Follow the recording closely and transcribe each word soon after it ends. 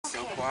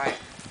quiet.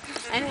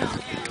 I know.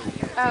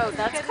 Oh,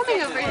 that's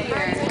coming over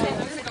here.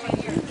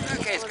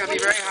 Okay, it's gonna be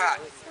very hot.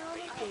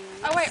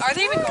 Oh wait, are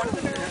they even going to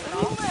the barrel at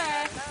all?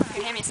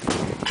 Here, hand me some.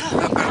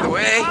 Up out of the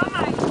way.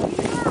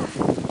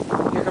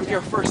 Here comes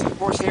your first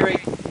horse hearing.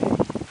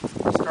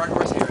 Start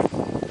horse hearing.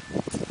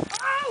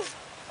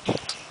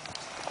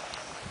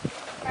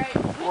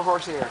 More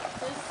horse hearing.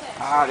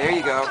 Ah, there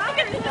you go.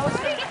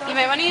 You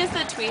might want to use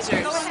the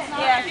tweezers.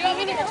 Yeah, do you want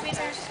me to get the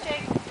tweezers,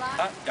 Jake?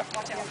 Yeah.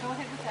 Watch out. Go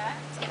ahead with that.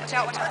 Watch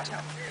out, watch out, watch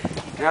out.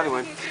 Another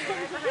one.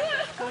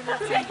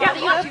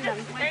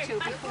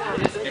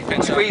 You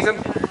pinch Squeeze them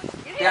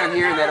down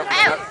here and that'll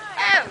open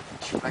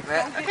up. Like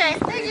that. Okay,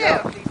 thank you.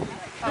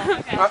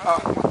 Uh-oh.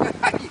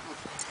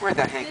 Where'd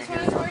that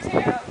handkerchief go?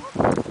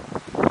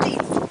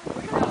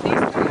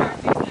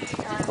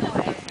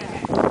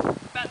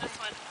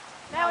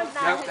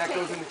 Nope, that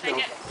goes in the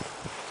field.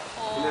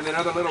 And then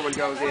another little one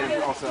goes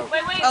in also.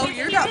 Wait, oh,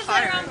 you're not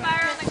firing. On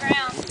fire on the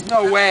ground.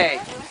 No way.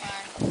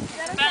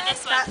 About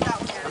this one.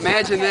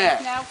 Imagine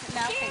that. Now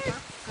paper.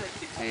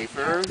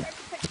 Paper.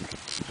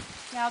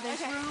 Now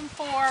there's room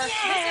for...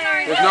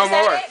 There's no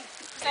more.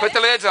 Put the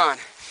lids on.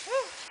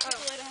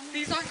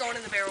 These aren't going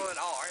in the barrel at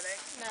all, are they?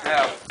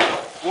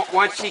 No.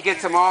 Once she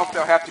gets them off,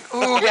 they'll have to...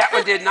 Ooh, that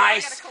one did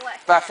nice.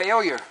 By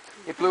failure.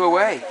 It blew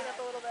away.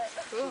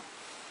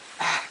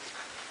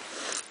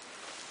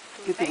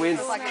 Get the wind.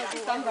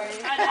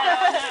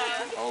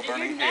 Oh,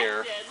 burning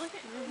hair.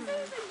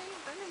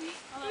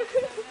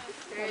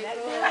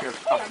 Here,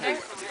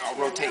 I'll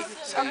rotate.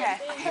 So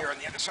here on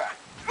the other side.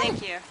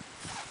 Thank you.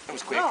 That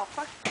was quick. Oh,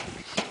 fuck.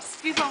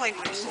 Excuse my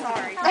language.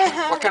 Sorry.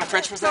 What kind of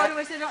French was that?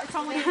 It's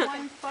only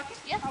one bucket?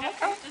 Yeah.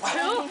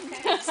 Wow.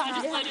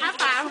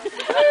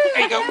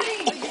 There you go.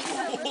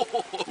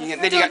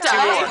 And then you got two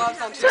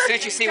more. So as soon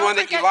as you see one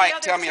that you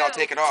like, tell me, I'll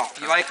take it off.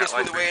 Do you like this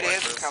one the way it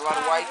is? It's got a lot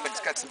of white, but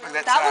it's got some of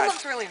that side. That one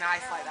looks really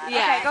nice like that.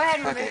 Yeah. Okay, go ahead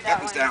and remove Okay, that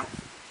one's one. down.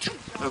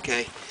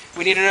 Okay.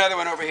 We need another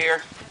one over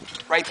here.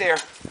 Right there.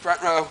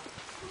 Front row.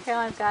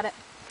 Caroline's got it.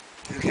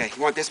 Okay.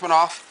 You want this one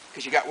off?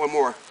 Because you got one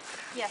more.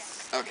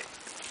 Yes. Okay.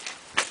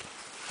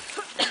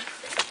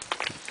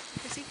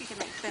 Let's see if you can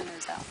make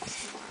thinners out.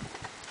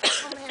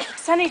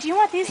 Sonny, do you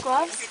want these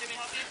gloves?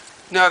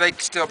 No, they can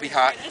still be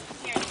hot.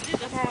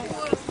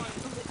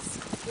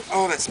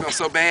 Oh, that smells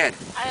so bad. It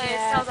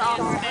smells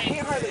awful. I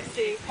can't hardly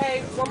see.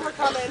 Hey, one more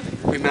coming.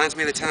 Reminds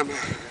me of the time I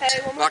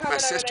Hey, one more locked my coming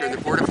sister in over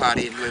the porta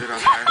potty and lit it on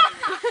fire.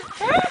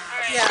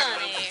 Yeah.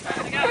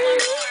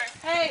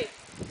 Hey.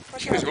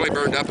 She was really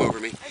burned up over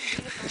me.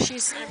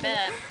 She's in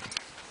bed.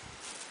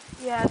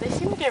 Yeah, they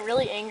seem to get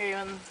really angry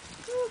when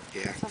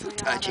Yeah, something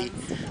touchy.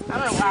 happens. I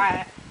don't know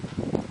why.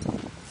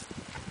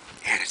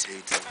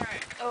 Attitudes.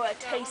 Oh, I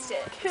taste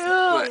it. Cool.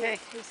 What? Okay.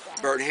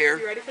 Burnt hair.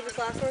 You ready for this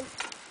last one?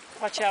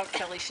 Watch out,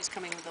 Kelly. She's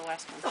coming with the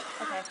last one.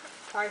 Okay.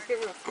 All right, give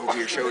her a... Over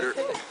your shoulder. I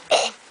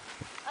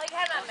like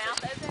had my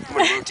mouth open. I'm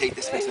going to rotate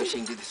this way so she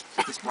can do this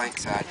blank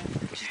side.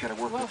 She's got to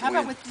work Well, with how the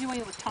about wind. with doing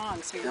it with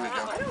tongs? So There we go.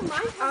 I don't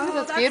mind. Oh,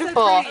 that's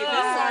beautiful. So pretty. This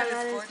Yeah, side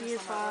that is is gorgeous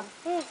beautiful. on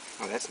that.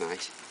 Oh, that's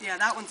nice. Yeah,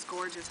 that one's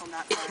gorgeous on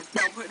that side.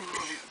 Don't put any on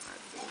that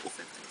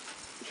side.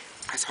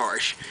 That's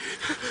harsh.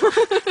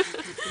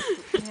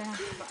 Yeah.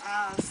 My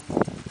eyes.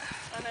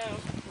 I know.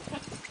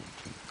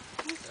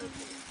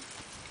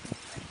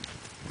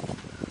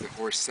 The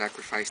horse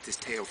sacrificed his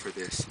tail for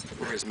this,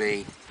 or his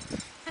mane.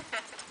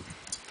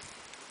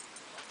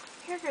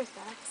 Here goes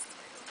that.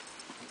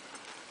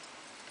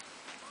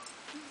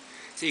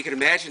 So you can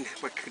imagine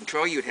what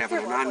control you'd have on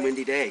a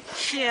non-windy day.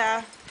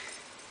 Yeah.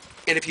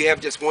 And if you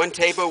have just one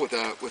table with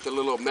a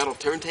little metal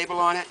turntable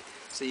on it,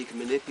 so you can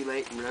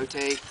manipulate and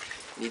rotate,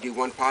 and you do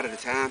one pot at a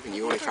time, and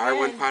you only fire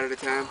one pot at a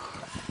time.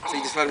 So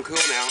you just let them cool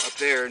now up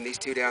there, and these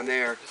two down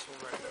there.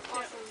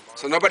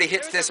 So nobody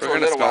hits this for a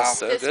little while.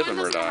 So good when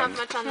we're done.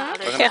 Much on the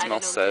other We're side,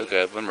 gonna smell so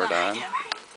good when we're done.